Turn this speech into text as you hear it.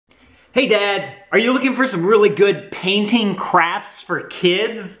Hey dads, are you looking for some really good painting crafts for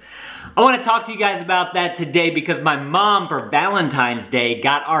kids? I want to talk to you guys about that today because my mom for Valentine's Day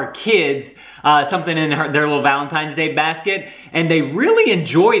got our kids something in their little Valentine's Day basket and they really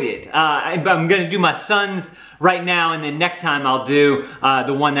enjoyed it. I'm going to do my son's right now, and then next time I'll do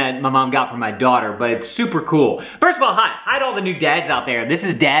the one that my mom got for my daughter, but it's super cool. First of all, hi to all the new dads out there. This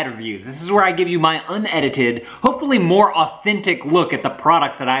is Dad Reviews. This is where I give you my unedited, hopefully more authentic look at the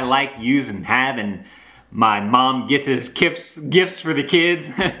products that I like, use, and have, and my mom gets as gifts for the kids.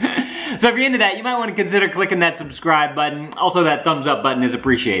 So if you're into that, you might want to consider clicking that subscribe button. Also, that thumbs up button is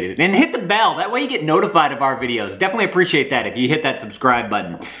appreciated. And hit the bell, that way you get notified of our videos. Definitely appreciate that if you hit that subscribe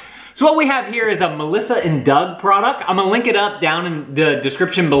button. So what we have here is a Melissa and Doug product. I'm gonna link it up down in the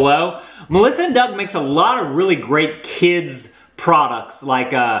description below. Melissa and Doug makes a lot of really great kids products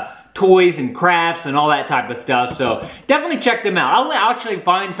like toys and crafts and all that type of stuff, so definitely check them out. I'll actually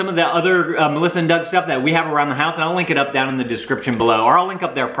find some of the other Melissa and Doug stuff that we have around the house, and I'll link it up down in the description below, or I'll link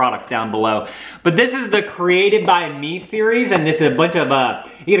up their products down below. But this is the Created by Me series, and this is a bunch of,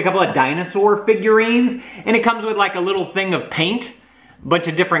 you get a couple of dinosaur figurines, and it comes with like a little thing of paint, a bunch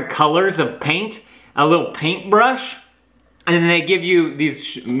of different colors of paint, a little paintbrush, and then they give you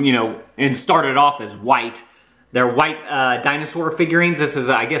these, you know, and started off as white. They're white dinosaur figurines. This is,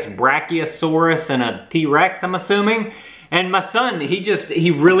 I guess, Brachiosaurus and a T-Rex, I'm assuming. And my son,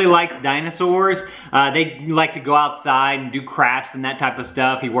 he really likes dinosaurs. They like to go outside and do crafts and that type of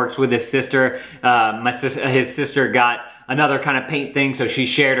stuff. He works with his sister. His sister got another kind of paint thing, so she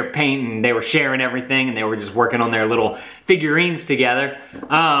shared her paint, and they were sharing everything, and they were just working on their little figurines together.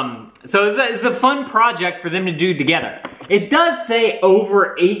 So it's a fun project for them to do together. It does say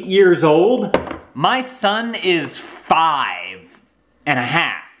over 8 years old. My son is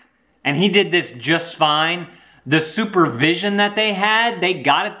 5.5, and he did this just fine. The supervision that they had, they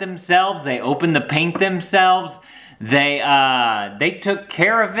got it themselves. They opened the paint themselves. They took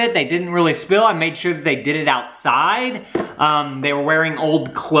care of it. They didn't really spill. I made sure that they did it outside. They were wearing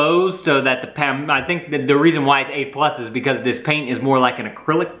old clothes, so that I think that the reason why it's A+ is because this paint is more like an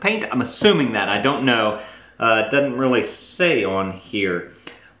acrylic paint. I'm assuming that. I don't know. It doesn't really say on here,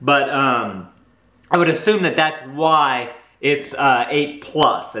 but I would assume that that's why it's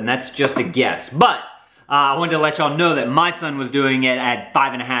 8+, and that's just a guess. But I wanted to let y'all know that my son was doing it at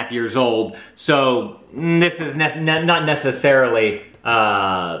 5.5 years old, so this is not necessarily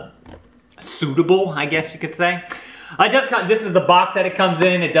suitable, I guess you could say. This is the box that it comes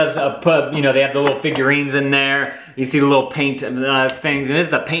in. It does put, you know, they have the little figurines in there. You see the little paint things, and this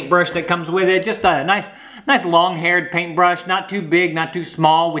is a paintbrush that comes with it. Just a nice long-haired paintbrush, not too big, not too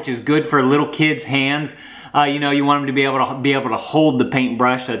small, which is good for little kids' hands. You know, you want them to be able to hold the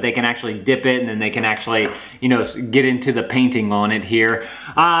paintbrush so that they can actually dip it, and then they can actually, you know, get into the painting on it here.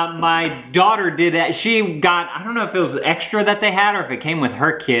 My daughter did that. She got, I don't know if it was extra that they had or if it came with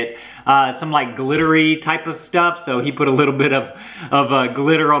her kit, some like glittery type of stuff. So he put a little bit of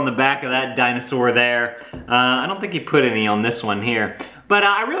glitter on the back of that dinosaur there. I don't think he put any on this one here. But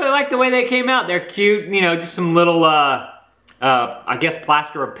I really like the way they came out. They're cute, you know, just some little, I guess,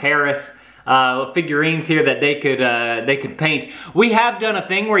 plaster of Paris figurines here that they could paint. We have done a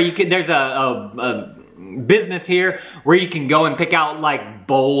thing where you could, there's a business here where you can go and pick out like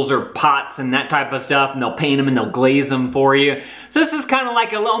bowls or pots and that type of stuff, and they'll paint them and they'll glaze them for you. So this is kind of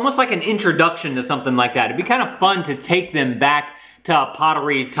like almost like an introduction to something like that. It'd be kind of fun to take them back to a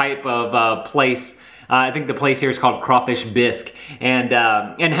pottery type of place. I think the place here is called Crawfish Bisque, and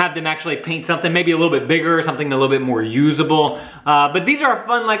have them actually paint something maybe a little bit bigger, something a little bit more usable. But these are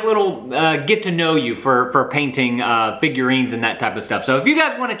fun, like little get to know you for painting figurines and that type of stuff. So if you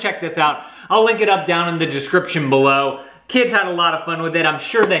guys want to check this out, I'll link it up down in the description below. Kids had a lot of fun with it. I'm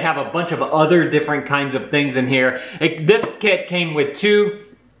sure they have a bunch of other different kinds of things in here. This kit came with 2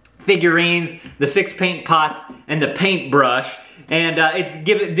 figurines, the 6 paint pots, and the paintbrush. And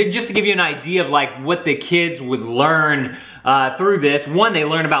just to give you an idea of like what the kids would learn through this. One, they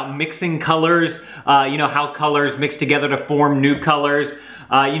learn about mixing colors, you know, how colors mix together to form new colors.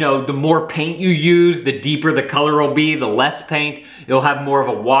 You know, the more paint you use, the deeper the color will be. The less paint, it'll have more of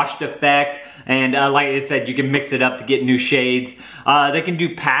a washed effect. And like it said, you can mix it up to get new shades. They can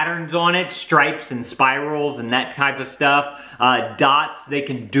do patterns on it, stripes and spirals and that type of stuff. Dots, they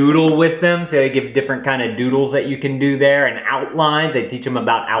can doodle with them. So they give different kind of doodles that you can do there, and outlines. They teach them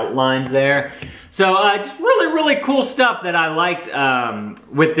about outlines there. So just really, really cool stuff that I liked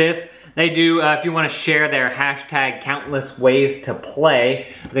with this. They do, if you want to share their hashtag countless ways to play,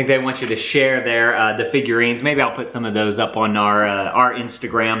 I think they want you to share their the figurines. Maybe I'll put some of those up on our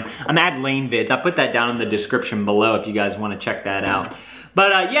Instagram. I'm at Lane Vids. I'll put that down in the description below if you guys want to check that out.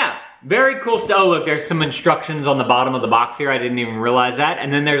 But yeah, very cool stuff. Oh, look, there's some instructions on the bottom of the box here. I didn't even realize that.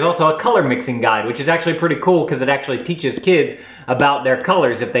 And then there's also a color mixing guide, which is actually pretty cool because it actually teaches kids about their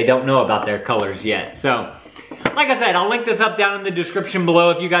colors if they don't know about their colors yet. So, like I said, I'll link this up down in the description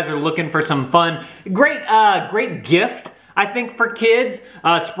below if you guys are looking for some fun. Great gift, I think, for kids.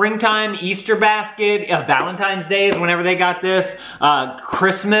 Springtime, Easter basket, Valentine's Day is whenever they got this.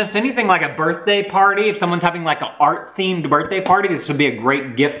 Christmas, anything like a birthday party. If someone's having like an art-themed birthday party, this would be a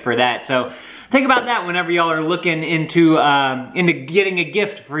great gift for that. So think about that whenever y'all are looking into getting a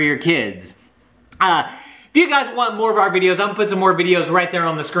gift for your kids. If you guys want more of our videos, I'm gonna put some more videos right there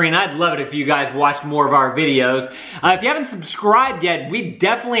on the screen. I'd love it if you guys watched more of our videos. If you haven't subscribed yet, we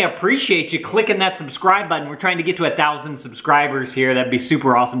definitely appreciate you clicking that subscribe button. We're trying to get to 1,000 subscribers here. That'd be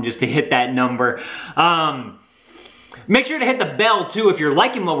super awesome just to hit that number. Make sure to hit the bell too if you're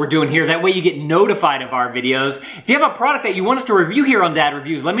liking what we're doing here. That way you get notified of our videos. If you have a product that you want us to review here on Dad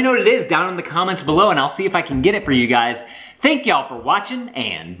Reviews, let me know what it is down in the comments below and I'll see if I can get it for you guys. Thank y'all for watching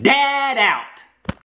and Dad out!